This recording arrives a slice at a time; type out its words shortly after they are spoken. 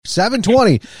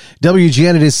720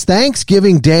 WGN. It is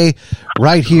Thanksgiving Day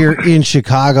right here in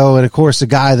Chicago. And of course, a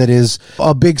guy that is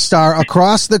a big star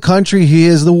across the country. He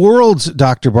is the world's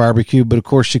Dr. Barbecue, but of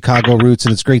course, Chicago roots.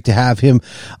 And it's great to have him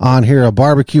on here. A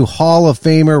barbecue Hall of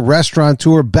Famer,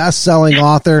 restaurateur, best-selling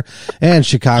author, and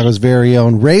Chicago's very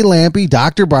own Ray Lampe,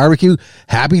 Dr. Barbecue.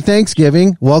 Happy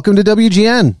Thanksgiving. Welcome to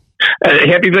WGN.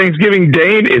 Happy Thanksgiving,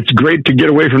 Dane. It's great to get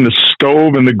away from the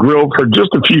stove and the grill for just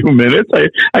a few minutes.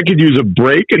 I could use a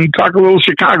break and talk a little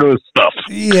Chicago stuff.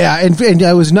 Yeah, and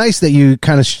it was nice that you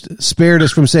kind of spared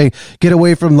us from saying, get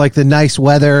away from like the nice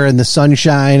weather and the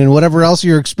sunshine and whatever else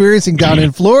you're experiencing down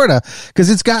in Florida,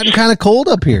 because it's gotten kind of cold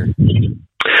up here.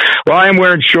 Well, I am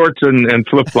wearing shorts and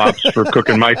flip-flops for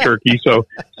cooking my turkey, so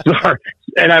sorry.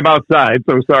 And I'm outside,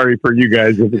 so sorry for you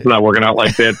guys if it's not working out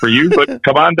like that for you, but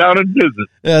come on down and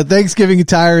visit. Thanksgiving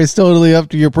attire is totally up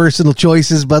to your personal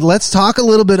choices, but let's talk a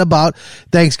little bit about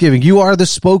Thanksgiving. You are the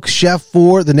spokes-chef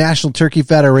for the National Turkey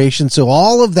Federation, so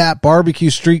all of that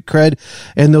barbecue street cred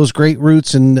and those great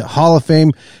roots and Hall of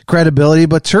Fame credibility,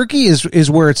 but turkey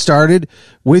is where it started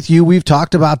with you. We've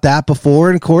talked about that before,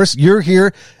 and of course, you're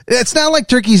here. It's not like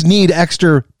turkeys need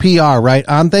extra PR, right,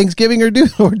 on Thanksgiving, or do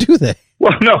they?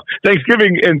 Well, no,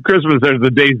 Thanksgiving and Christmas are the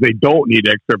days they don't need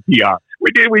extra PR. We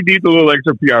need a little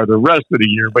extra PR the rest of the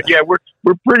year, but yeah,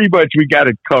 we're pretty much, we got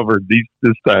it covered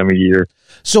this time of year.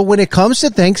 So when it comes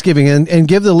to Thanksgiving, and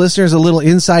give the listeners a little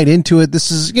insight into it, this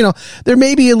is, there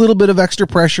may be a little bit of extra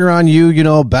pressure on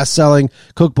you, best-selling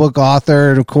cookbook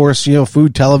author, and of course,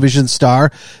 food television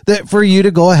star, that for you to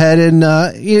go ahead and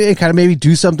kind of maybe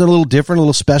do something a little different, a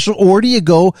little special, or do you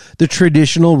go the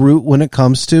traditional route when it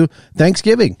comes to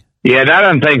Thanksgiving? Yeah, not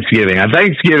on Thanksgiving. On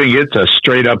Thanksgiving, it's a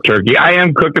straight-up turkey. I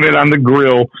am cooking it on the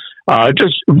grill.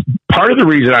 Just part of the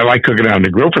reason I like cooking it on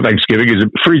the grill for Thanksgiving is it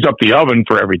frees up the oven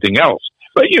for everything else.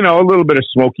 But, a little bit of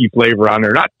smoky flavor on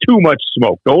there. Not too much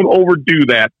smoke. Don't overdo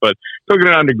that, but cooking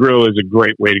it on the grill is a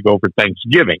great way to go for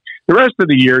Thanksgiving. The rest of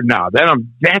the year,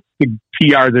 that's the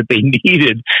PR that they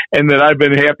needed and that I've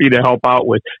been happy to help out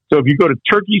with. So if you go to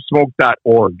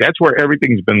turkeysmoke.org, that's where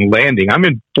everything's been landing. I'm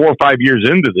in 4 or 5 years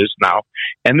into this now,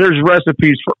 and there's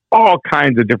recipes for all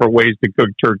kinds of different ways to cook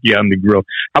turkey on the grill.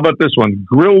 How about this one?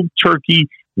 Grilled turkey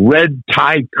red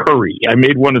Thai curry. I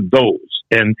made one of those.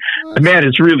 And man,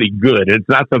 it's really good. It's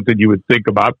not something you would think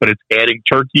about, but it's adding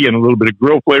turkey and a little bit of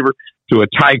grill flavor to a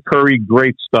Thai curry.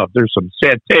 Great stuff. There's some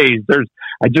satays.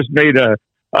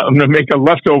 I'm going to make a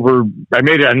leftover. I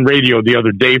made it on radio the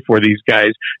other day for these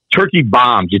guys. Turkey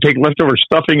bombs. You take leftover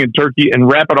stuffing and turkey and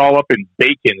wrap it all up in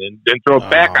bacon and then throw it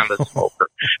back on the smoker.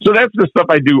 So that's the stuff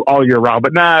I do all year round.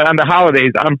 But on the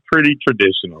holidays, I'm pretty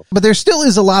traditional. But there still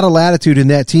is a lot of latitude in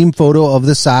that team photo of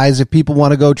the sides. If people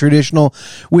want to go traditional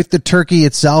with the turkey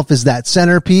itself as that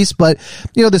centerpiece. But,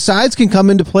 the sides can come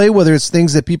into play, whether it's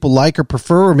things that people like or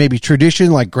prefer, or maybe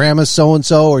tradition like grandma's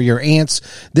so-and-so or your aunt's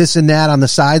this and that on the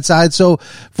side. So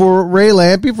for Ray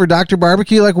Lampe, for Dr.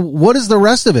 Barbecue, like what is the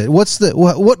rest of it?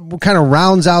 What kind of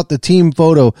rounds out the team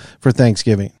photo for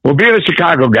Thanksgiving? Well, being a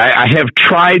Chicago guy, I have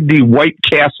tried the White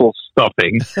Castle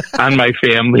stuffing on my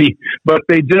family, but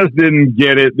they just didn't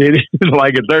get it. They didn't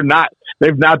like it.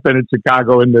 They've not been in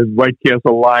Chicago in the White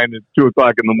Castle line at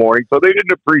 2:00 in the morning, so they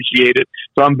didn't appreciate it.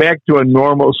 So I'm back to a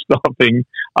normal stuffing.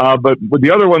 But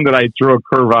the other one that I throw a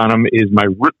curve on them is my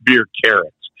root beer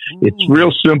carrots. It's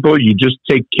real simple. You just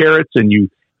take carrots and you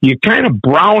kind of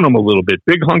brown them a little bit,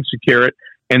 big hunks of carrot,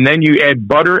 and then you add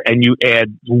butter and you add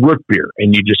root beer,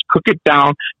 and you just cook it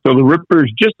down so the root beer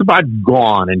is just about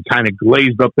gone and kind of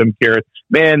glazed up them carrots.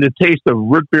 Man, the taste of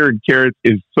root beer and carrots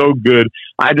is so good.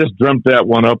 I just dreamt that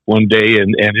one up one day,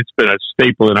 and it's been a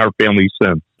staple in our family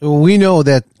since. We know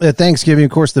that at Thanksgiving,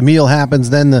 of course, the meal happens,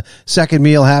 then the second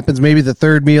meal happens, maybe the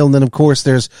third meal, and then, of course,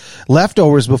 there's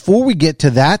leftovers. Before we get to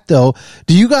that, though,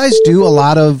 do you guys do a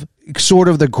lot of sort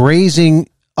of the grazing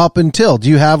up until? Do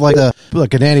you have like an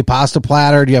antipasta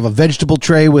platter? Do you have a vegetable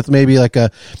tray with maybe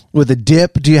with a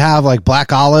dip? Do you have like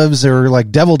black olives or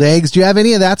like deviled eggs? Do you have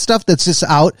any of that stuff that's just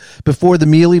out before the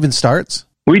meal even starts?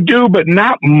 We do, but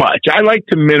not much. I like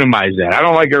to minimize that. I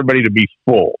don't like everybody to be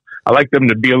full. I like them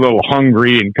to be a little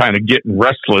hungry and kind of getting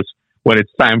restless when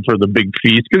it's time for the big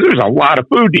feast, because there's a lot of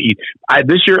food to eat.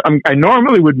 This year, I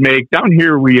normally would make, down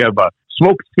here we have a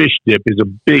smoked fish dip is a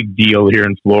big deal here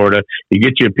in Florida. You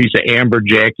get you a piece of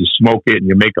amberjack, you smoke it, and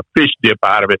you make a fish dip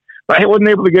out of it. But I wasn't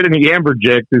able to get any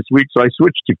amberjack this week, so I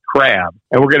switched to crab.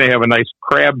 And we're going to have a nice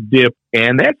crab dip,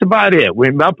 and that's about it.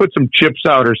 I'll put some chips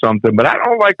out or something, but I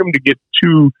don't like them to get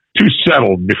too too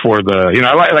settled before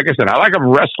like I said, I like them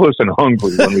restless and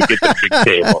hungry when we get to the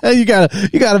big table.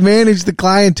 You gotta manage the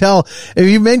clientele. If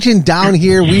you mentioned down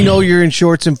here, we know you're in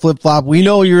shorts and flip flop. We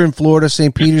know you're in Florida,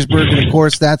 St. Petersburg, and of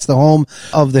course that's the home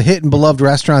of the hit and beloved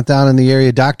restaurant down in the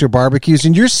area, Dr. Barbecues,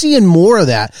 and you're seeing more of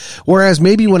that. Whereas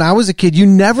maybe when I was a kid, you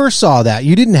never saw that.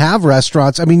 You didn't have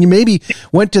restaurants. I mean, you maybe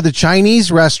went to the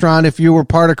Chinese restaurant if you were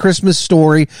part of Christmas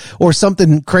Story or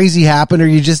something crazy happened, or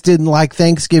you just didn't like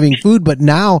Thanksgiving food. But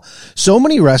now, so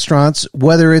many restaurants,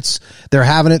 whether it's they're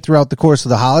having it throughout the course of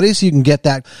the holidays, you can get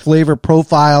that flavor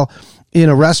profile in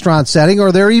a restaurant setting,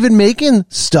 or they're even making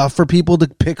stuff for people to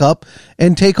pick up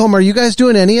and take home. Are you guys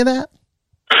doing any of that?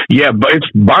 Yeah, but it's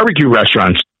barbecue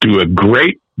restaurants do a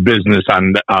great business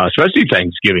on, especially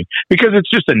Thanksgiving, because it's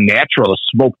just a natural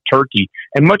smoked turkey.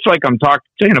 And much like I'm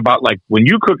saying about, like when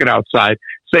you cook it outside,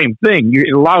 same thing.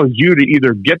 It allows you to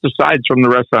either get the sides from the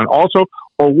restaurant also,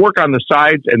 or work on the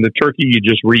sides, and the turkey you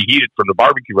just reheat it from the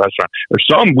barbecue restaurant. Or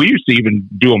some, we used to even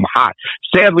do them hot.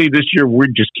 Sadly, this year we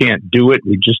just can't do it.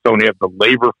 We just don't have the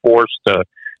labor force to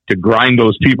grind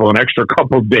those people an extra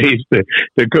couple of days to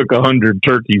cook 100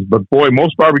 turkeys. But boy,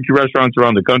 most barbecue restaurants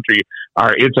around the country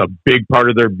it's a big part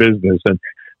of their business. And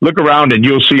look around and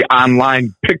you'll see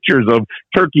online pictures of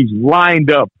turkeys lined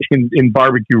up in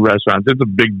barbecue restaurants. It's a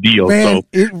big deal. Man,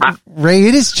 Ray,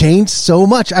 it has changed so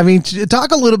much. I mean,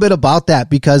 talk a little bit about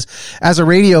that, because as a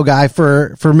radio guy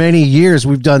for many years,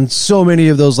 we've done so many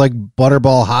of those like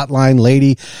Butterball Hotline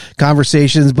Lady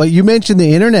conversations. But you mentioned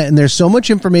the internet, and there's so much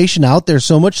information out there,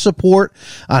 so much support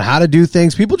on how to do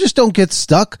things. People just don't get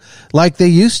stuck like they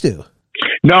used to.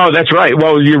 No, that's right.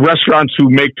 Well, your restaurants who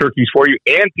make turkeys for you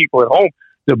and people at home,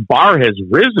 the bar has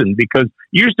risen, because it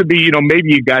used to be, maybe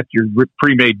you got your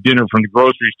pre-made dinner from the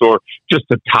grocery store just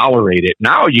to tolerate it.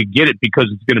 Now you get it because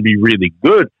it's going to be really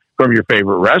good from your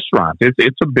favorite restaurant.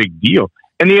 It's a big deal.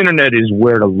 And the internet is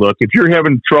where to look. If you're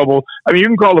having trouble, I mean, you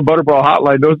can call the Butterball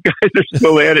Hotline. Those guys are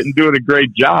still at it and doing a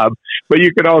great job. But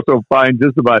you can also find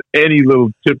just about any little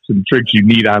tips and tricks you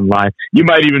need online. You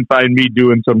might even find me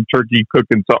doing some turkey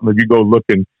cooking something if you go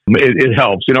looking. It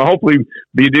helps. Hopefully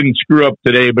you didn't screw up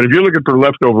today, but if you're looking for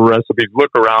leftover recipes,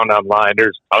 look around online.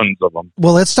 There's tons of them.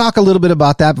 Well, let's talk a little bit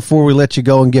about that before we let you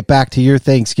go and get back to your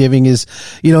Thanksgiving. It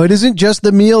isn't just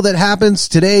the meal that happens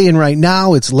today and right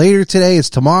now. It's later today.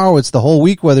 It's tomorrow. It's the whole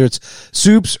week, whether it's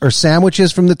soups or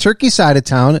sandwiches from the turkey side of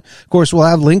town. Of course, we'll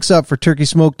have links up for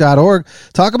turkeysmoke.org.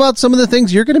 Talk about some of the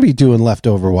things you're going to be doing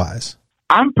leftover-wise.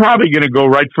 I'm probably going to go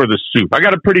right for the soup. I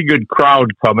got a pretty good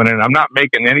crowd coming in. I'm not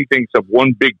making anything except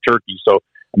one big turkey, so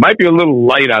I might be a little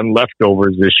light on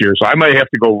leftovers this year. So I might have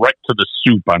to go right to the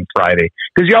soup on Friday,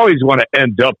 because you always want to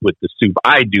end up with the soup.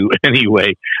 I do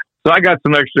anyway. So I got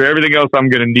some extra. Everything else I'm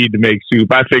going to need to make soup.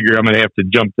 I figure I'm going to have to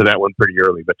jump to that one pretty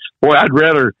early. But boy,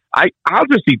 I'll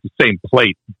just eat the same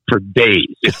plate for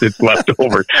days if it's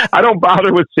leftovers. I don't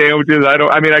bother with sandwiches. I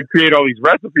create all these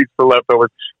recipes for leftovers,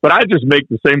 but I just make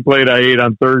the same plate I ate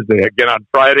on Thursday again on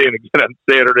Friday and again on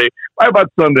Saturday. By about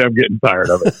Sunday, I'm getting tired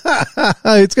of it.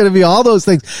 It's going to be all those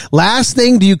things. Last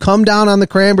thing, do you come down on the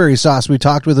cranberry sauce? We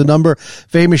talked with a number of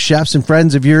famous chefs and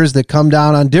friends of yours that come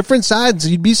down on different sides.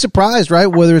 You'd be surprised, right?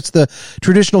 Whether it's the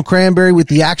traditional cranberry with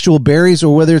the actual berries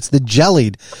or whether it's the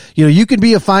jellied. You can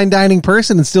be a fine dining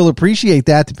person and still appreciate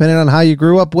that depending on how you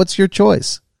grew up. What's your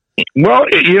choice? Well,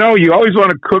 you always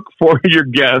want to cook for your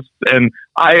guests, and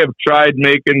I have tried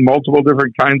making multiple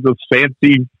different kinds of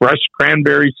fancy fresh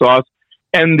cranberry sauce,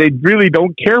 and they really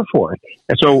don't care for it.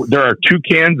 And so there are 2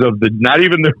 cans of not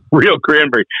even the real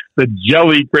cranberry, the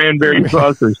jelly cranberry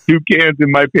sauce. There's 2 cans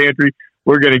in my pantry.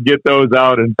 We're going to get those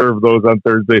out and serve those on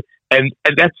Thursday. And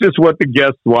that's just what the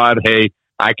guests want. Hey,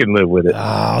 I can live with it.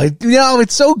 Oh,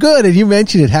 it's so good. And you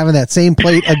mentioned it, having that same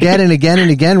plate again and again and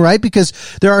again, right? Because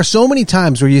there are so many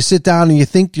times where you sit down and you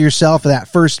think to yourself that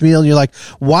first meal and you're like,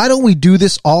 why don't we do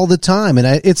this all the time?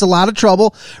 And it's a lot of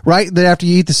trouble, right? Then after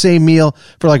you eat the same meal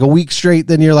for like a week straight,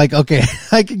 then you're like, okay,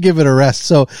 I can give it a rest.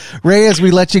 So Ray, as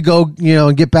we let you go,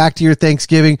 and get back to your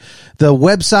Thanksgiving, the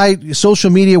website,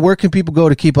 social media, where can people go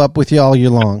to keep up with you all year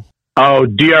long? Oh,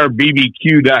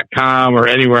 drbbq.com or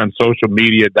anywhere on social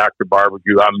media, Dr.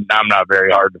 Barbecue. I'm not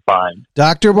very hard to find.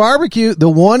 Dr. Barbecue, the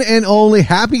one and only.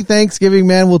 Happy Thanksgiving,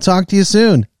 man. We'll talk to you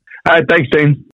soon. All right. Thanks, Dane.